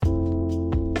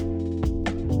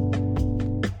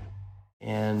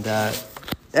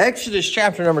Exodus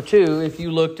chapter number 2, if you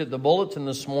looked at the bulletin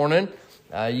this morning,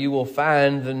 you will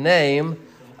find the name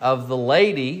of the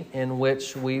lady in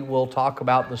which we will talk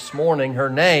about this morning. Her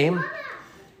name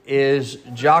is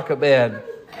Jochebed.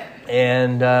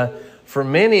 And for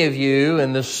many of you,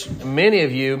 many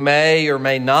of you may or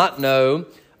may not know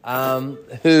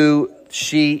who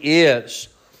she is.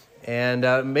 And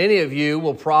many of you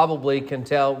will probably can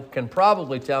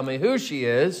probably tell me who she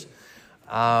is,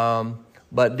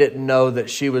 but didn't know that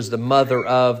she was the mother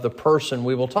of the person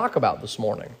we will talk about this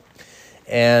morning.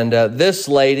 And this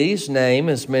lady's name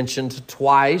is mentioned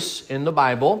twice in the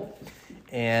Bible,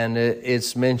 and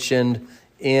it's mentioned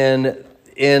in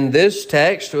this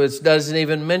text. It doesn't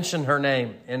even mention her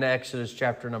name in Exodus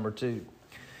chapter number 2.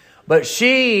 But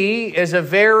she is a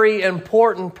very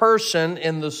important person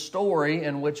in the story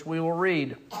in which we will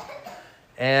read,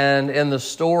 and in the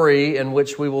story in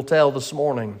which we will tell this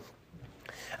morning.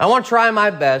 I want to try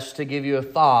my best to give you a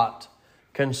thought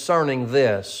concerning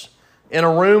this. In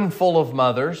a room full of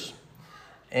mothers,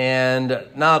 and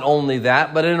not only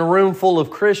that, but in a room full of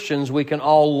Christians, we can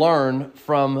all learn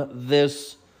from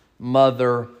this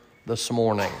mother this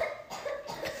morning.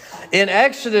 In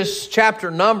Exodus chapter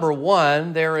number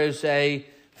 1, there is a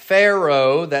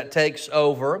Pharaoh that takes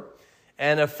over,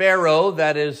 and a Pharaoh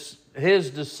that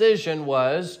his decision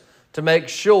was to make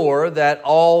sure that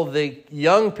all the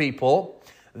young people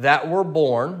that were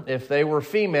born, if they were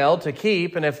female, to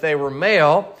keep, and if they were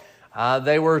male,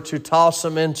 they were to toss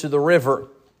them into the river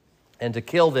and to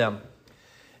kill them.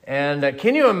 And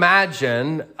can you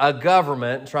imagine a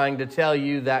government trying to tell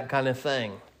you that kind of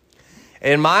thing?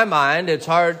 In my mind, it's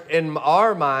hard. In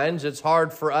our minds, it's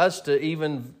hard for us to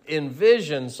even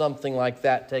envision something like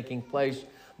that taking place,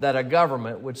 that a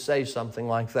government would say something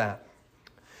like that.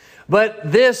 But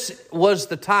this was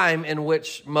the time in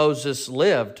which Moses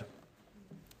lived.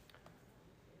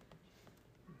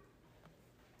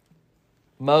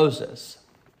 Moses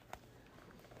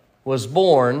was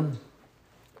born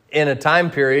in a time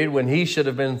period when he should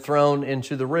have been thrown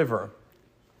into the river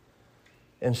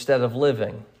instead of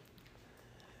living.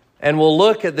 And we'll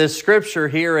look at this scripture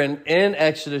here in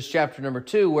Exodus chapter number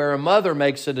 2, where a mother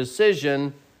makes a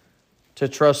decision to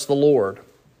trust the Lord.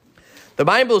 The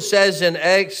Bible says in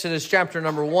Exodus chapter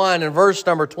number 1 and verse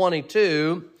number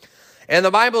 22, and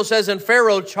the Bible says, and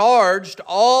Pharaoh charged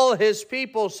all his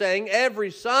people, saying, every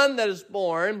son that is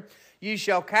born ye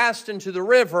shall cast into the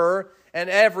river, and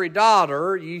every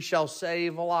daughter ye shall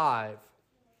save alive.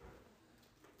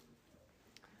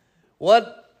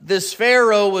 What this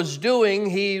Pharaoh was doing,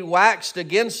 he waxed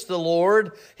against the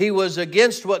Lord. He was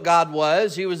against what God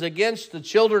was. He was against the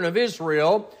children of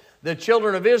Israel. The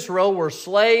children of Israel were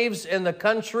slaves in the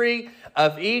country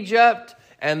of Egypt,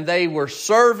 and they were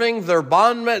serving their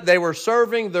bondman. They were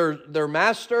serving their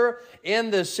master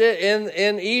in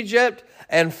Egypt.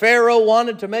 And Pharaoh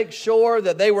wanted to make sure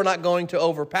that they were not going to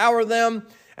overpower them.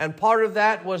 And part of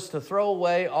that was to throw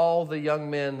away all the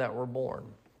young men that were born.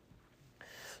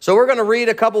 So we're going to read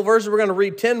a couple verses. We're going to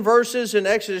read 10 verses in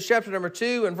Exodus chapter number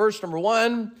 2 and verse number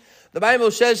 1. The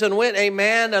Bible says, and went a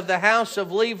man of the house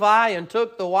of Levi and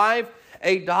took the wife,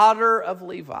 a daughter of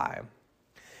Levi.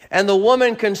 And the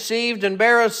woman conceived and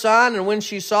bare a son, and when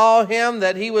she saw him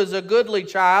that he was a goodly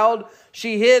child,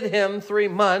 she hid him 3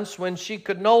 months. When she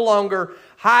could no longer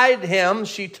hide him,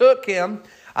 she took him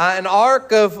an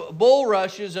ark of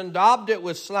bulrushes and daubed it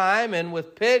with slime and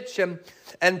with pitch,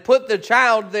 and put the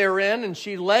child therein, and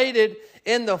she laid it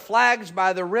in the flags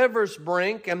by the river's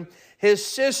brink. And his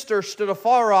sister stood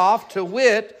afar off to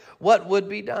wit what would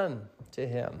be done to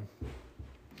him.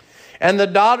 And the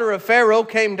daughter of Pharaoh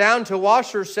came down to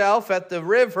wash herself at the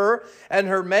river, and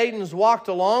her maidens walked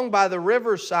along by the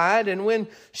riverside. And when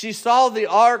she saw the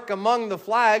ark among the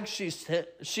flags,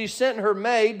 she sent her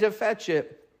maid to fetch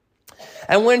it.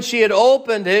 And when she had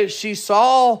opened it, she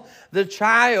saw the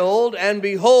child, and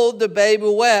behold, the babe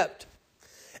wept.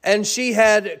 And she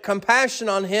had compassion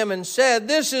on him and said,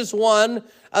 this is one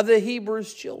of the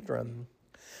Hebrews' children.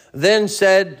 Then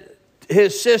said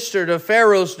his sister to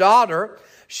Pharaoh's daughter,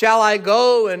 shall I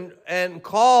go and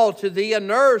call to thee a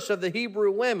nurse of the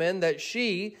Hebrew women, that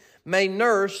she may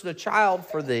nurse the child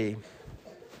for thee?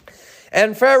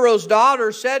 And Pharaoh's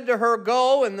daughter said to her,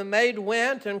 go. And the maid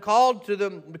went and called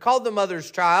the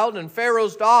mother's child. And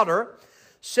Pharaoh's daughter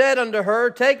said unto her,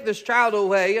 take this child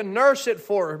away and nurse it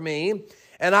for me,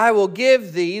 and I will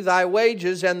give thee thy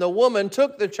wages. And the woman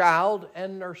took the child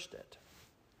and nursed it.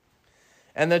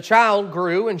 And the child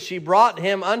grew, and she brought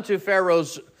him unto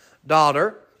Pharaoh's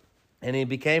daughter, and he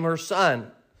became her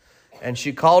son. And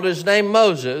she called his name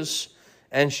Moses,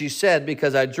 and she said,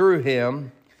 because I drew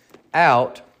him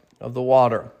out of the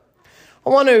water. I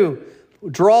want to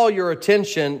draw your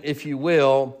attention, if you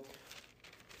will,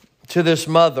 to this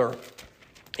mother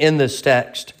in this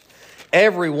text.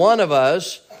 Every one of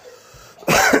us,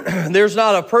 there's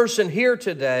not a person here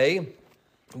today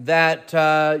that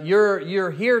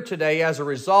you're here today as a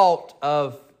result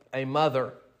of a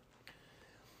mother.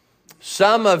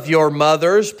 Some of your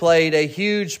mothers played a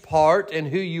huge part in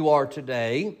who you are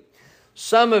today.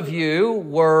 Some of you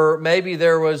were, maybe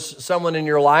there was someone in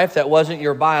your life that wasn't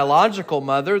your biological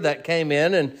mother that came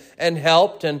in and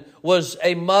helped and was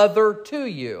a mother to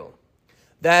you,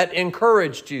 that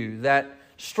encouraged you, that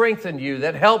strengthened you,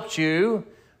 that helped you,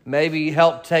 maybe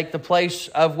helped take the place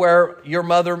of where your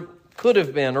mother could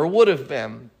have been or would have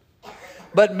been.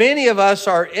 But many of us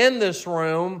are in this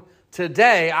room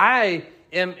today. I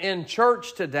am in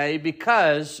church today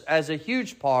because as a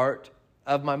huge part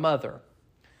of my mother.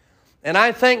 And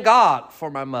I thank God for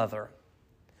my mother.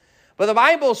 But the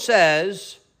Bible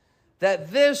says that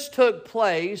this took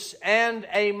place and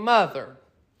a mother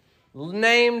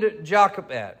named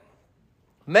Jochebed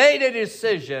made a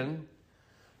decision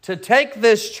to take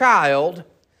this child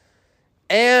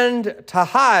and to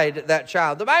hide that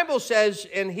child. The Bible says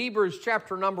in Hebrews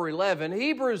chapter number 11,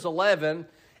 Hebrews 11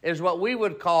 is what we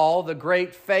would call the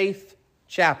great faith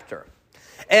chapter.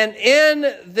 And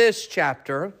in this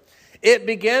chapter, it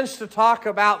begins to talk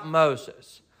about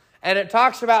Moses. And it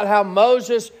talks about how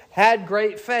Moses had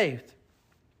great faith.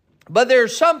 But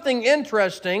there's something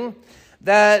interesting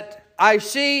that I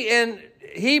see in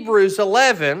Hebrews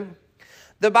 11.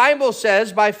 The Bible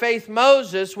says, by faith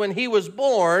Moses, when he was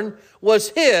born, was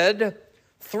hid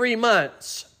 3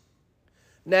 months.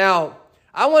 Now,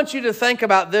 I want you to think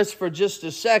about this for just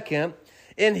a second.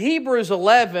 In Hebrews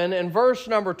 11, in verse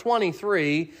number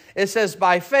 23, it says,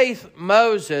 by faith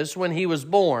Moses, when he was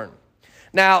born.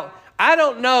 Now, I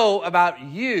don't know about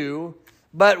you,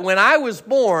 but when I was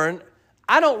born,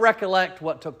 I don't recollect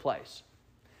what took place.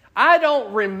 I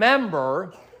don't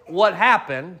remember what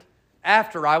happened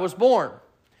after I was born.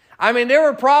 I mean, there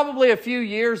were probably a few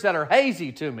years that are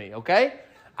hazy to me, okay?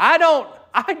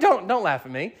 Don't laugh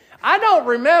at me. I don't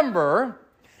remember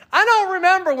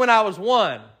when I was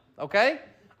 1, okay?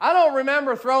 I don't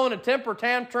remember throwing a temper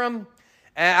tantrum,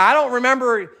 and I don't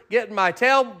remember getting my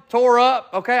tail tore up,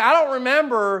 okay? I don't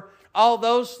remember all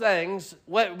those things,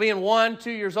 being 1, 2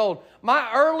 years old.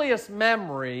 My earliest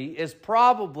memory is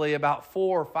probably about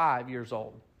 4 or 5 years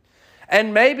old.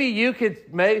 And maybe you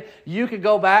could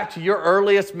go back to your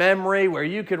earliest memory where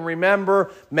you can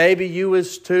remember maybe you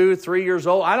was 2, 3 years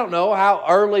old. I don't know how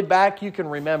early back you can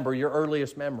remember your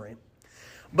earliest memory.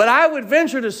 But I would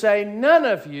venture to say none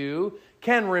of you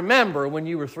can remember when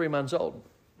you were 3 months old.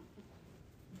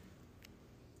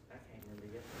 I can't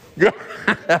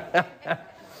remember yet.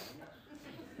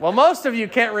 Well, most of you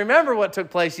can't remember what took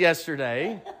place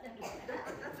yesterday.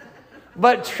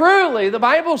 But truly, the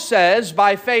Bible says,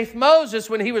 by faith Moses,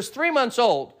 when he was 3 months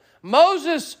old,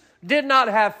 Moses did not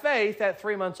have faith at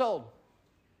 3 months old.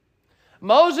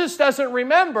 Moses doesn't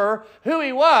remember who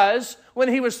he was when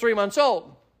he was 3 months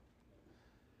old.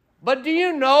 But do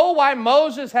you know why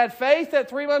Moses had faith at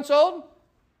 3 months old?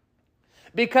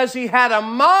 Because he had a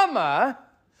mama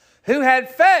who had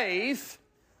faith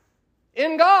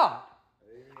in God.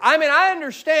 I mean, I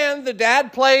understand the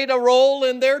dad played a role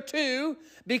in there too,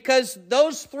 because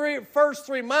those first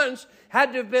 3 months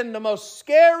had to have been the most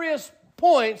scariest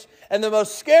points and the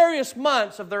most scariest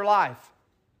months of their life.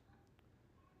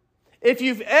 If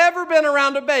you've ever been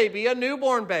around a baby, a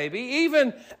newborn baby,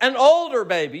 even an older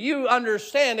baby, you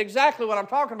understand exactly what I'm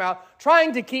talking about,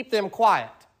 trying to keep them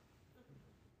quiet.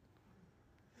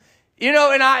 You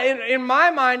know, and in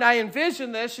my mind, I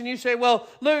envision this, and you say, well,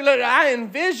 look, I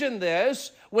envision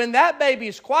this. When that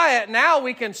baby's quiet, now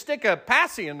we can stick a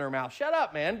passy in their mouth. Shut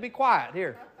up, man. Be quiet.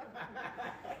 Here.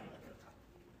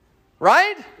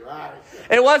 Right? Right.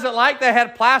 It wasn't like they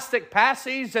had plastic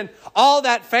passies and all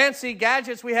that fancy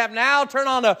gadgets we have now. Turn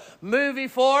on a movie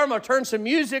for them, or turn some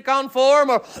music on for them,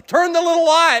 or turn the little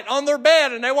light on their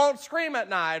bed and they won't scream at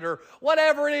night, or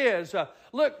whatever it is.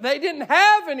 Look, they didn't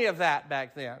have any of that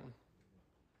back then.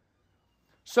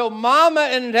 So Mama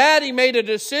and Daddy made a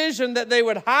decision that they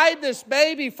would hide this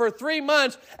baby for 3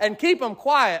 months and keep him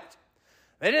quiet.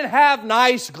 They didn't have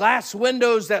nice glass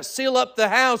windows that seal up the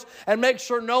house and make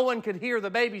sure no one could hear the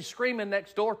baby screaming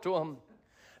next door to them.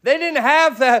 They didn't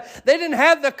have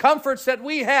the comforts that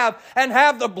we have, and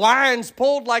have the blinds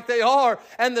pulled like they are,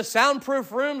 and the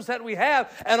soundproof rooms that we have,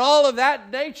 and all of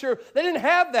that nature. They didn't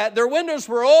have that. Their windows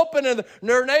were open and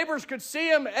their neighbors could see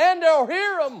them and they'll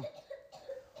hear them.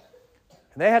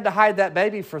 And they had to hide that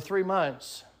baby for 3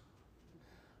 months.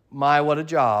 My, what a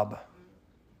job.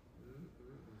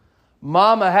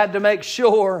 Mama had to make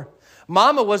sure.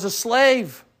 Mama was a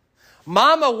slave.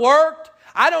 Mama worked.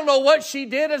 I don't know what she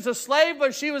did as a slave,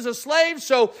 but she was a slave,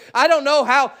 so I don't know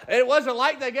how. It wasn't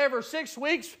like they gave her 6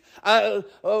 weeks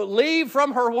leave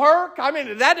from her work. I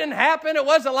mean, that didn't happen. It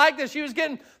wasn't like that she was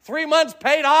getting 3 months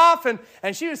paid off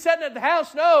and she was sitting at the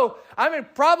house. No, I mean,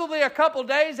 probably a couple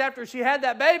days after she had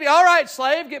that baby. All right,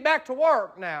 slave, get back to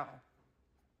work now.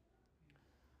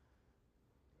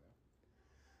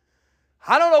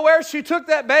 I don't know where she took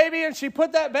that baby, and she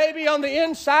put that baby on the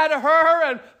inside of her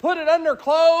and put it under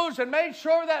clothes and made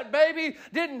sure that baby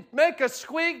didn't make a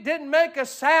squeak, didn't make a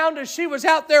sound as she was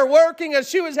out there working, as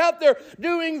she was out there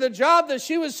doing the job that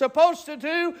she was supposed to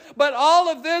do. But all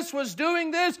of this was doing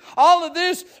this. All of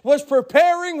this was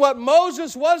preparing what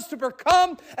Moses was to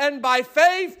become. And by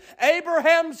faith,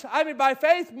 by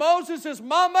faith, Moses'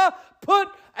 mama put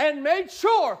and made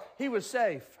sure he was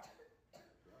safe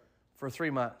for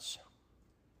 3 months.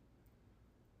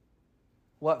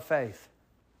 What faith?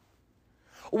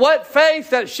 What faith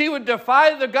that she would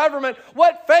defy the government.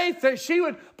 What faith that she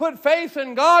would put faith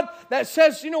in God that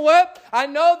says, you know what? I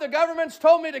know the government's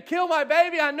told me to kill my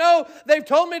baby. I know they've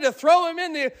told me to throw him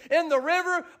in the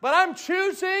river, but I'm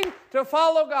choosing to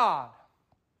follow God.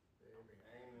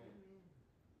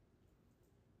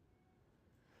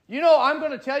 You know, I'm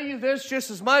going to tell you this just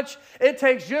as much. It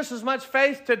takes just as much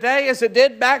faith today as it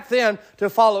did back then to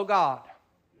follow God.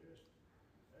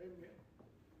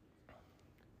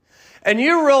 And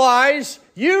you realize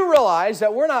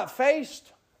that we're not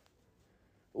faced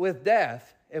with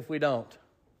death if we don't.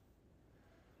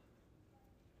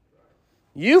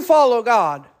 You follow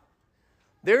God.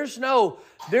 There's no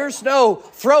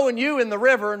throwing you in the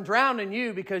river and drowning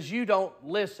you because you don't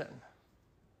listen.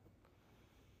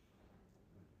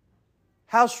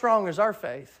 How strong is our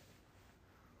faith?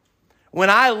 When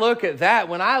I look at that,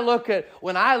 when I look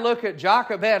at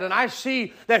Jochebed and I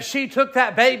see that she took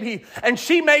that baby and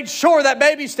she made sure that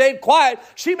baby stayed quiet.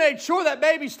 She made sure that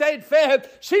baby stayed fed.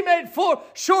 She made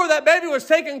sure that baby was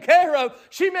taken care of.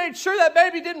 She made sure that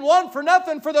baby didn't want for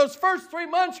nothing for those first 3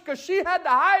 months because she had to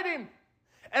hide him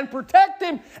and protect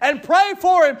him and pray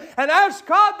for him and ask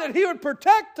God that He would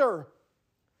protect her.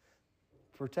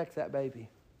 Protect that baby.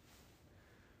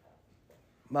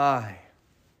 By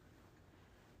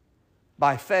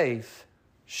faith,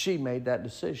 she made that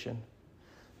decision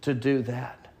to do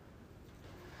that.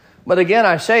 But again,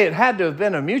 I say it had to have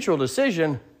been a mutual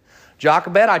decision.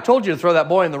 Jochebed, I told you to throw that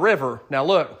boy in the river. Now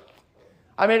look,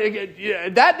 I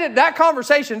mean, that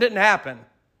conversation didn't happen.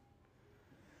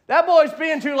 That boy's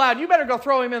being too loud. You better go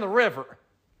throw him in the river.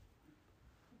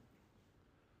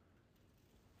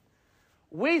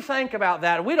 We think about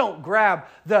that. We don't grab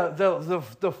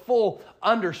the full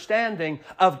understanding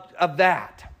of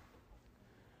that.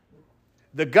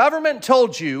 The government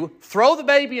told you, throw the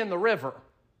baby in the river.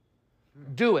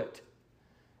 Do it.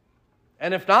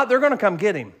 And if not, they're going to come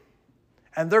get him.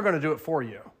 And they're going to do it for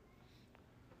you.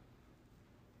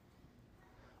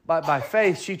 But by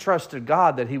faith, she trusted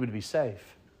God that he would be safe.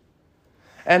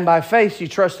 And by faith, she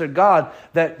trusted God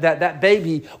that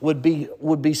baby would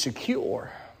be secure.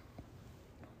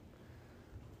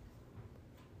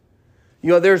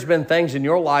 You know, there's been things in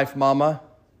your life, Mama,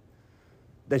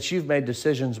 that you've made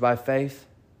decisions by faith.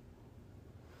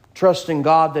 Trusting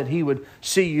God that He would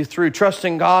see you through.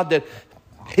 Trusting God that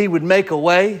He would make a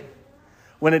way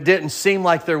when it didn't seem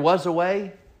like there was a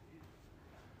way.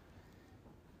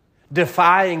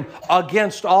 Defying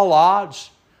against all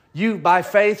odds. You, by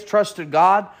faith, trusted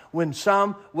God when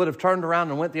some would have turned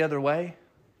around and went the other way.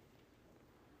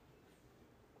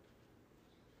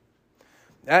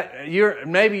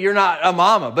 Maybe you're not a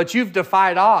mama, but you've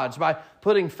defied odds by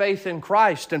putting faith in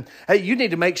Christ. And hey, you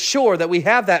need to make sure that we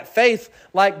have that faith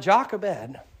like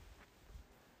Jochebed.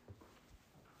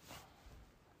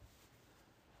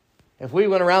 If we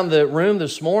went around the room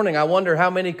this morning, I wonder how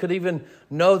many could even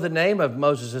know the name of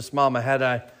Moses' mama had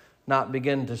I not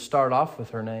begun to start off with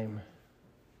her name.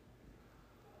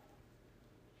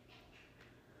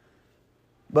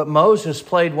 But Moses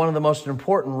played one of the most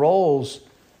important roles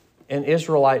in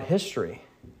Israelite history.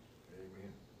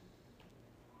 Amen.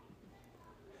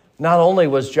 Not only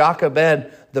was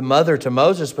Jochebed the mother to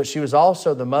Moses, but she was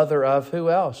also the mother of who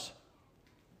else?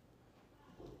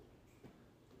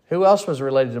 Who else was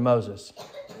related to Moses?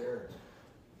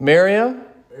 Miriam?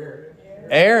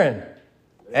 Aaron.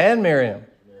 And Miriam.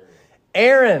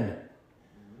 Aaron.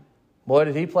 Boy,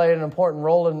 did he play an important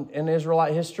role in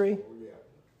Israelite history?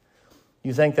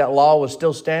 You think that law was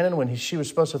still standing when she was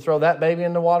supposed to throw that baby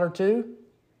in the water too?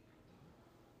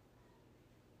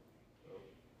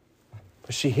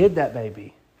 But she hid that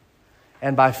baby.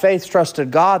 And by faith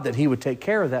trusted God that He would take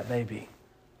care of that baby.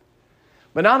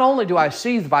 But not only do I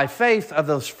see by faith of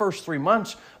those first 3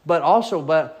 months, but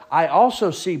I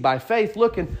also see by faith.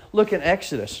 Look in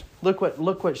Exodus. Look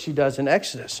what she does in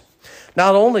Exodus.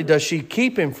 Not only does she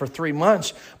keep him for 3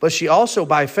 months, but she also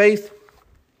by faith,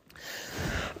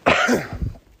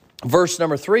 verse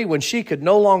number 3, when she could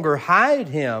no longer hide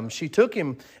him, she took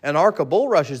him an ark of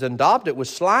bulrushes and daubed it with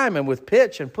slime and with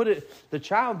pitch and put the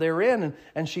child therein,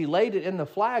 and she laid it in the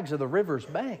flags of the river's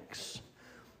banks.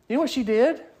 You know what she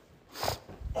did?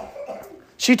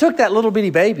 She took that little bitty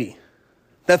baby,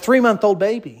 that 3-month-old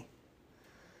baby.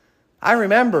 I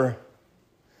remember,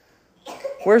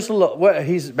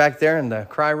 he's back there in the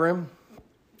cry room.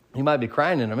 He might be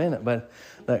crying in a minute, but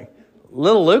like,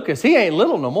 little Lucas, he ain't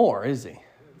little no more, is he?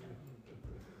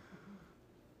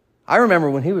 I remember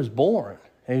when he was born,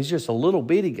 and he's just a little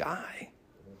bitty guy.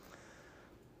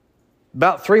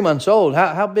 About 3 months old.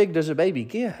 How big does a baby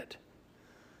get?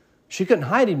 She couldn't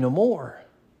hide him no more.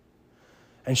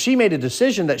 And she made a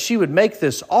decision that she would make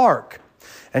this ark.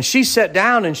 And she sat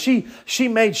down and she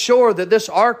made sure that this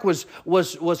ark was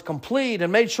complete,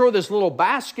 and made sure this little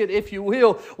basket, if you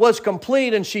will, was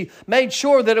complete. And she made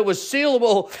sure that it was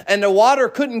sealable and the water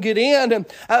couldn't get in.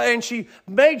 And she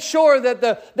made sure that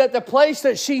the place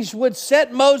that she would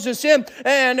set Moses in,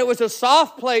 and it was a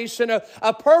soft place and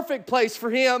a perfect place for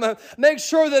him. Make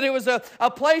sure that it was a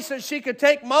place that she could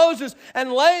take Moses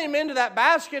and lay him into that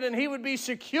basket, and he would be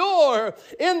secure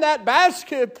in that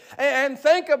basket. And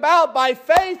think about, by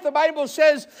faith, the Bible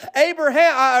says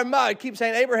I keep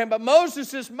saying Abraham, but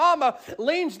Moses' mama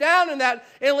leans down in that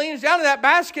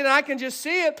basket, and I can just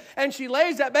see it. And she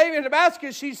lays that baby in the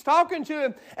basket. She's talking to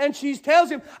him, and she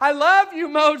tells him, I love you,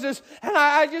 Moses, and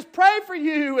I just pray for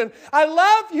you, and I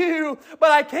love you, but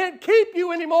I can't keep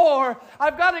you anymore.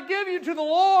 I've got to give you to the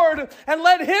Lord, and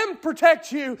let Him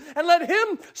protect you, and let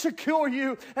Him secure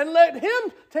you, and let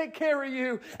Him take care of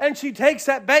you. And she takes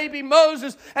that baby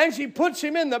Moses, and she puts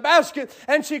him in the basket,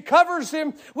 and she covers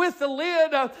him with the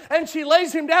lid, and she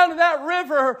lays him down in that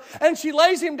river, and she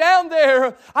lays him down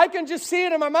there. I can just see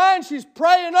it in my mind. She's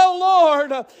praying, oh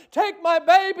Lord, take my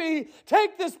baby,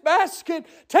 take this basket,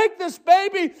 take this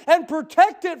baby, and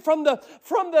protect it from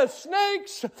the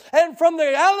snakes and from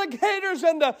the alligators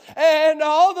and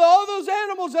all those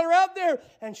animals that are out there.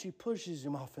 And she pushes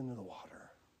him off into the water.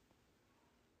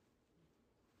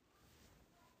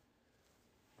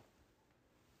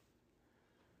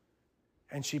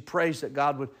 And she prays that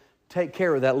God would take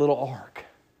care of that little ark.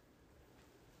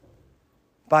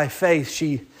 By faith,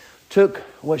 she took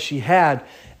what she had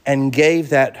and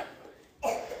gave that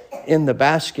in the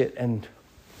basket and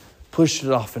pushed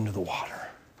it off into the water.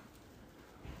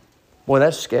 Boy,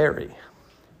 that's scary.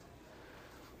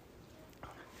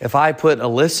 If I put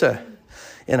Alyssa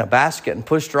in a basket and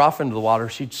pushed her off into the water,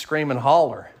 she'd scream and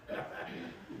holler.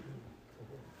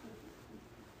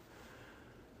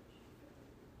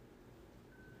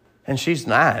 And she's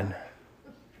 9.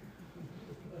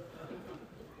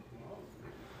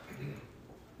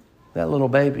 That little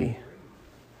baby.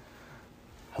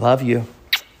 I love you.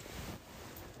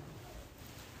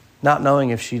 Not knowing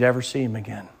if she'd ever see him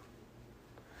again.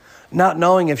 Not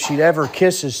knowing if she'd ever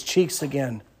kiss his cheeks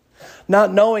again.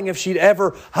 Not knowing if she'd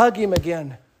ever hug him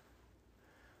again.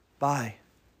 But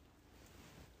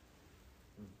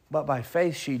by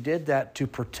faith, she did that to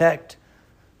protect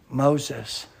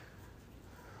Moses.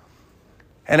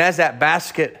 And as that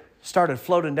basket started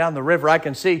floating down the river, I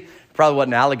can see, probably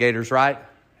wasn't alligators, right?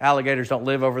 Alligators don't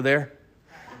live over there,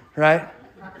 right?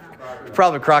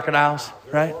 Probably crocodiles,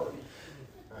 right?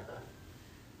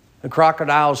 The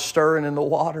crocodiles stirring in the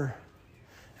water,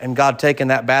 and God taking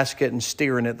that basket and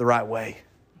steering it the right way.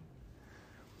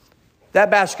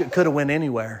 That basket could have went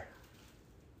anywhere.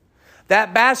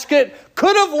 That basket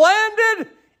could have landed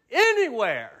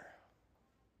anywhere.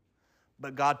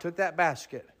 But God took that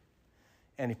basket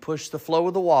and He pushed the flow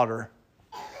of the water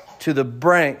to the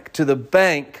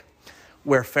bank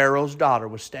where Pharaoh's daughter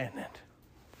was standing.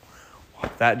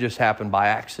 That just happened by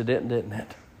accident, didn't it?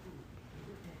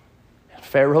 And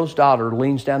Pharaoh's daughter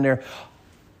leans down there,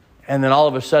 and then all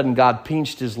of a sudden God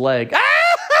pinched his leg.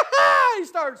 He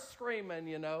starts screaming,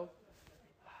 you know.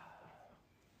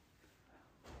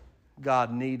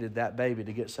 God needed that baby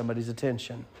to get somebody's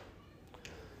attention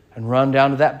and run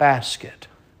down to that basket.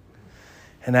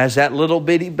 And as that little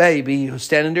bitty baby was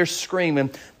standing there screaming,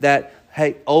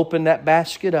 opened that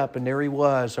basket up, and there he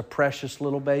was, a precious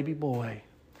little baby boy.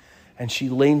 And she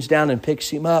leans down and picks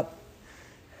him up.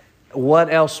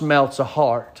 What else melts a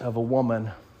heart of a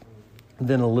woman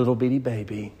than a little bitty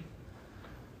baby?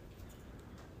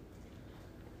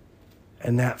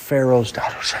 And that Pharaoh's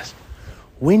daughter says,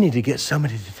 we need to get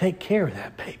somebody to take care of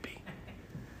that baby.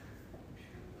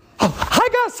 Oh, I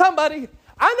got somebody.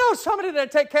 I know somebody that'll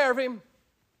take care of him.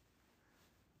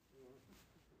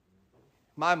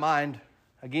 My mind,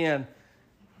 again,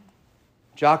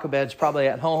 Jochebed's probably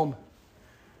at home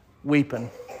weeping,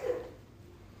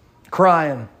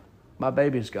 crying. My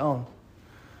baby's gone.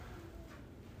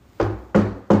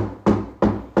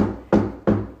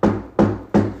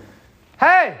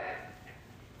 Hey,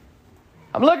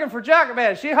 I'm looking for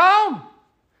Jochebed. Is she home?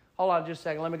 Hold on just a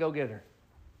second. Let me go get her.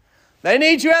 They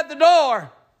need you at the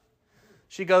door.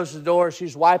 She goes to the door.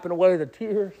 She's wiping away the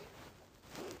tears,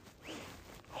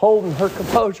 holding her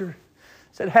composure.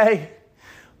 Said, hey,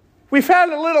 we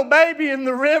found a little baby in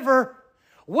the river.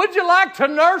 Would you like to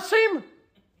nurse him?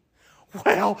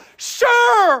 Well,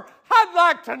 sure, I'd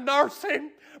like to nurse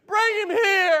him. Bring him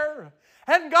here.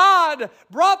 And God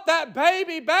brought that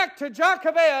baby back to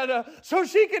Jochebed so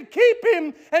she could keep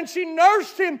him, and she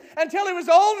nursed him until he was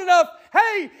old enough.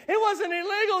 Hey, it wasn't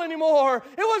illegal anymore.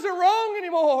 It wasn't wrong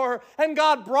anymore. And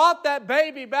God brought that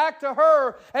baby back to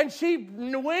her, and she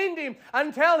weaned him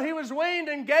until he was weaned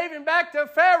and gave him back to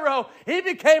Pharaoh. He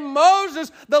became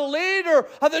Moses, the leader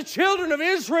of the children of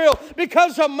Israel,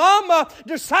 because a mama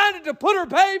decided to put her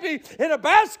baby in a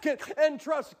basket and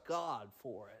trust God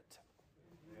for it.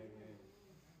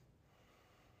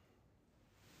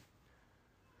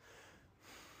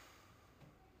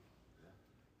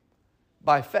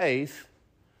 By faith,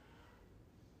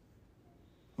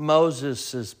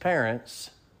 Moses'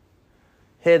 parents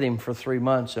hid him for 3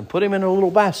 months and put him in a little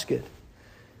basket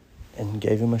and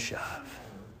gave him a shove.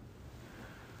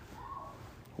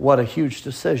 What a huge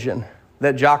decision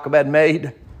that Jochebed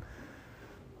made.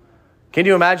 Can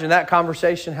you imagine that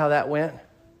conversation, how that went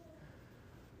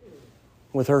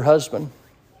with her husband?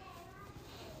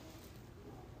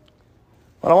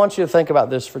 But I want you to think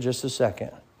about this for just a second.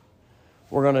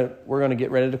 We're going to get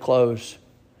ready to close.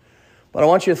 But I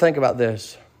want you to think about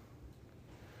this.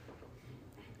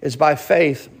 It's by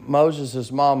faith,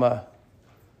 Moses' mama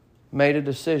made a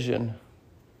decision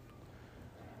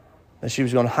that she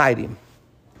was going to hide him.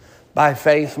 By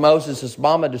faith, Moses'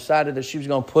 mama decided that she was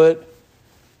going to put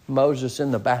Moses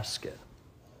in the basket.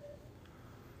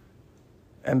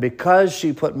 And because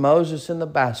she put Moses in the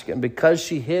basket, and because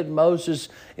she hid Moses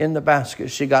in the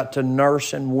basket, she got to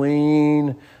nurse and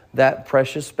wean that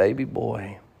precious baby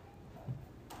boy.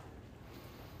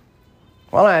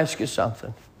 I want to ask you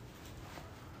something.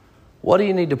 What do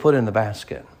you need to put in the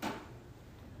basket?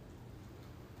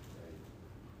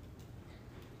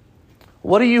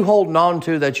 What are you holding on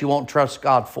to that you won't trust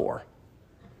God for?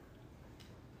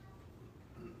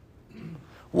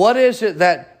 What is it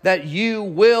that you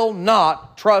will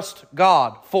not trust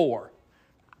God for?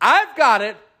 I've got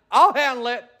it. I'll handle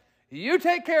it. You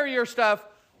take care of your stuff.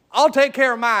 I'll take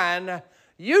care of mine.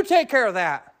 You take care of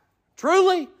that.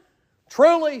 Truly,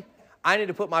 I need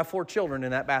to put my 4 children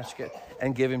in that basket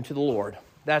and give him to the Lord.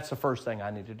 That's the first thing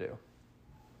I need to do.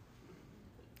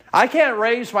 I can't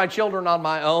raise my children on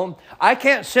my own. I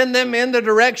can't send them in the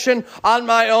direction on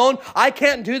my own. I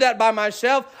can't do that by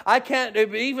myself. I can't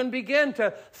even begin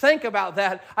to think about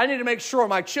that. I need to make sure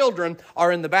my children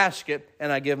are in the basket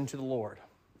and I give them to the Lord.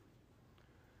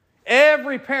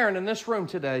 Every parent in this room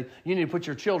today, you need to put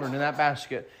your children in that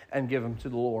basket and give them to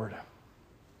the Lord.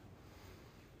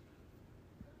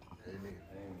 Amen.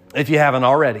 If you haven't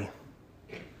already.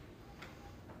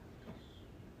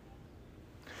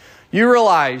 You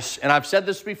realize, and I've said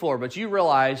this before, but you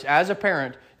realize as a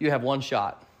parent, you have one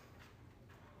shot.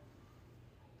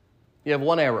 You have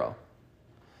one arrow.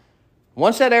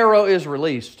 Once that arrow is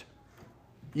released,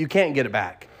 you can't get it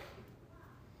back.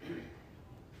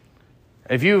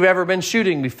 If you've ever been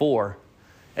shooting before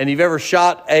and you've ever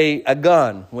shot a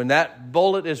gun, when that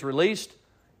bullet is released,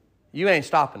 you ain't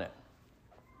stopping it.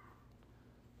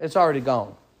 It's already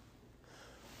gone.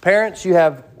 Parents, you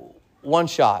have one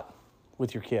shot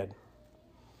with your kid.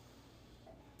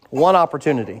 One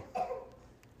opportunity.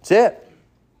 That's it.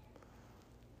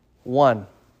 One.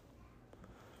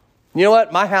 You know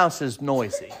what? My house is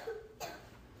noisy.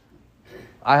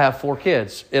 I have 4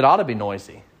 kids. It ought to be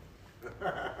noisy.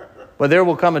 But there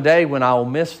will come a day when I will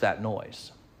miss that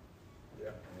noise.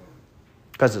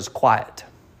 Because it's quiet.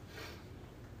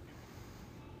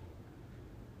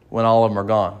 When all of them are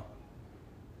gone.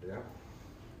 Yeah.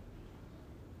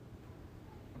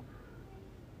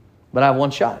 But I have one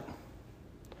shot.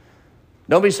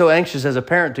 Don't be so anxious as a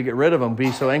parent to get rid of them.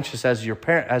 Be so anxious as a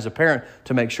parent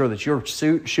to make sure that you're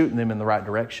shooting them in the right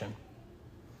direction.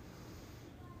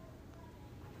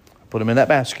 Put them in that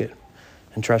basket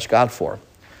and trust God for them.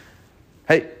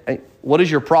 Hey, what is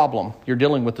your problem you're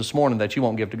dealing with this morning that you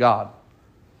won't give to God?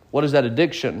 What is that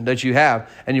addiction that you have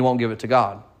and you won't give it to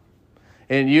God?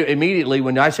 And you immediately,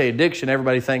 when I say addiction,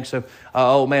 everybody thinks of,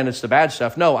 oh man, it's the bad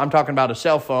stuff. No, I'm talking about a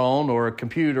cell phone or a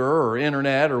computer or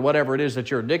internet or whatever it is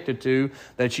that you're addicted to,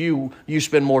 that you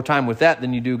spend more time with that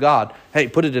than you do God. Hey,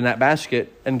 put it in that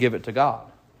basket and give it to God.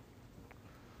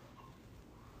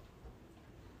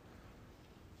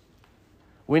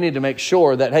 We need to make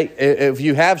sure that, hey, if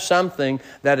you have something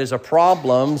that is a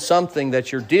problem, something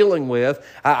that you're dealing with,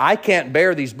 I can't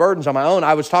bear these burdens on my own.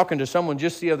 I was talking to someone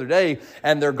just the other day,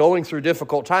 and they're going through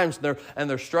difficult times, and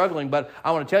they're struggling. But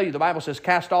I want to tell you, the Bible says,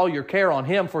 cast all your care on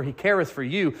Him, for He careth for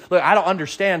you. Look, I don't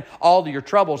understand all of your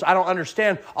troubles. I don't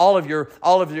understand all of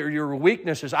your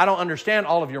weaknesses. I don't understand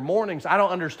all of your mournings. I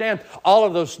don't understand all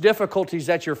of those difficulties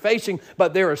that you're facing.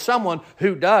 But there is someone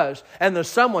who does, and the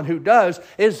someone who does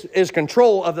is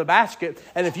control of the basket.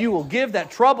 And if you will give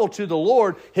that trouble to the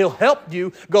Lord, He'll help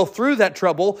you go through that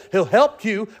trouble. He'll help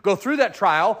you go through that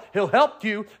trial. He'll help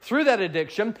you through that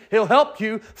addiction. He'll help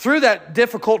you through that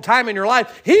difficult time in your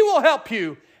life. He will help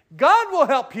you. God will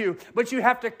help you. But you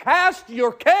have to cast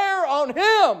your care on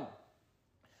Him,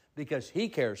 because He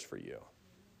cares for you.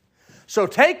 So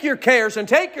take your cares and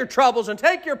take your troubles and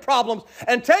take your problems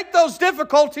and take those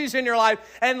difficulties in your life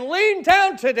and lean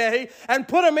down today and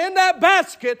put them in that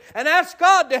basket and ask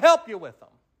God to help you with them.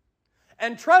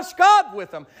 And trust God with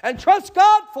them and trust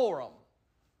God for them.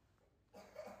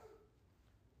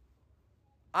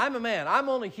 I'm a man. I'm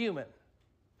only human.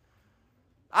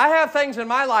 I have things in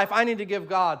my life I need to give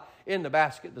God in the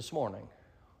basket this morning.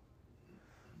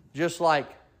 Just like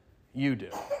you do.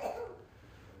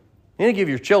 You need to give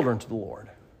your children to the Lord.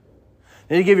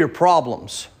 You need to give your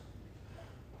problems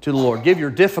to the Lord. Give your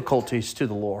difficulties to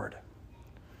the Lord.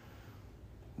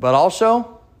 But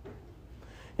also,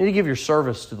 you need to give your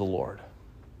service to the Lord.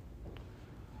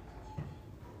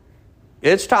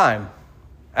 It's time,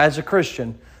 as a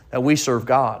Christian, that we serve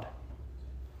God.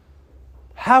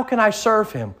 How can I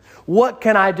serve Him? What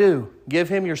can I do? Give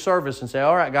Him your service and say,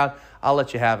 all right, God, I'll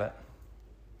let you have it.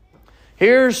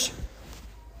 Here's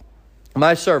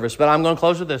my service, but I'm going to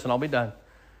close with this and I'll be done.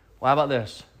 Well, how about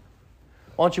this?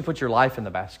 Why don't you put your life in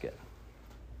the basket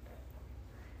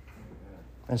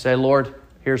and say, Lord,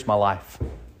 here's my life.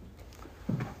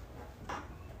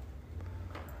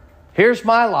 Here's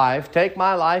my life. Take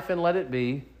my life and let it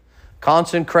be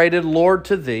consecrated, Lord,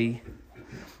 to Thee.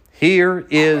 Here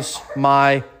is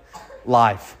my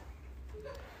life.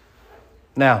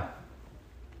 Now,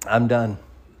 I'm done.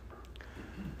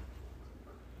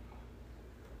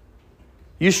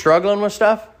 You struggling with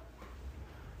stuff?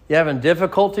 You having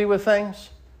difficulty with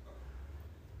things?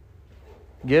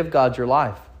 Give God your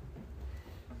life.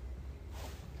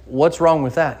 What's wrong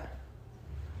with that?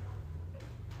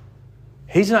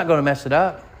 He's not going to mess it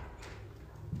up.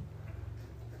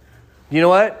 You know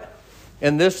what?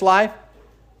 In this life,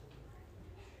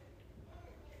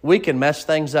 we can mess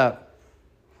things up.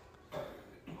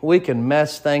 We can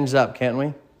mess things up, can't we?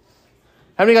 How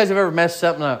many of you guys have ever messed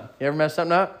something up? You ever messed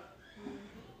something up?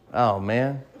 Oh,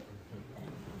 man.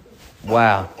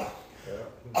 Wow.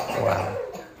 Wow.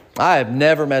 I have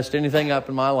never messed anything up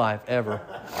in my life, ever.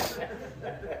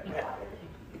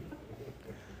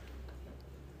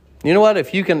 You know what?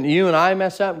 If you and I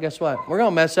mess up, guess what? We're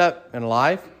going to mess up in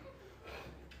life.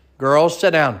 Girls,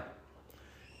 sit down.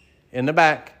 In the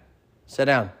back, sit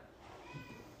down.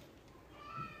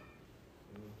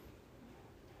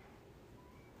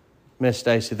 Miss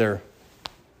Stacy there.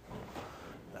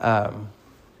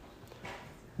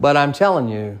 But I'm telling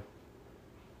you,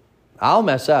 I'll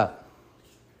mess up.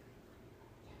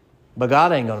 But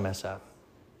God ain't going to mess up.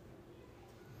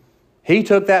 He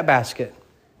took that basket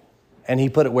and He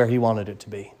put it where He wanted it to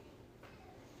be.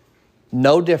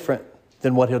 No different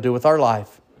than what He'll do with our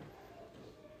life.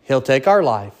 He'll take our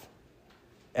life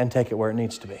and take it where it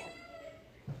needs to be.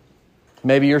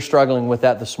 Maybe you're struggling with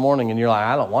that this morning and you're like,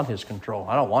 I don't want His control.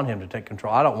 I don't want Him to take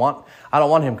control. I don't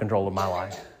want Him control of my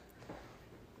life.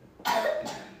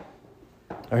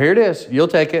 Well, here it is. You'll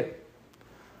take it,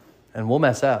 and we'll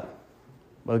mess up.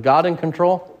 But with God in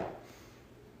control,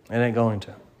 it ain't going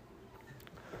to.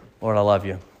 Lord, I love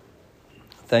You.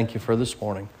 Thank You for this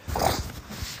morning.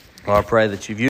 Lord, I pray that You've used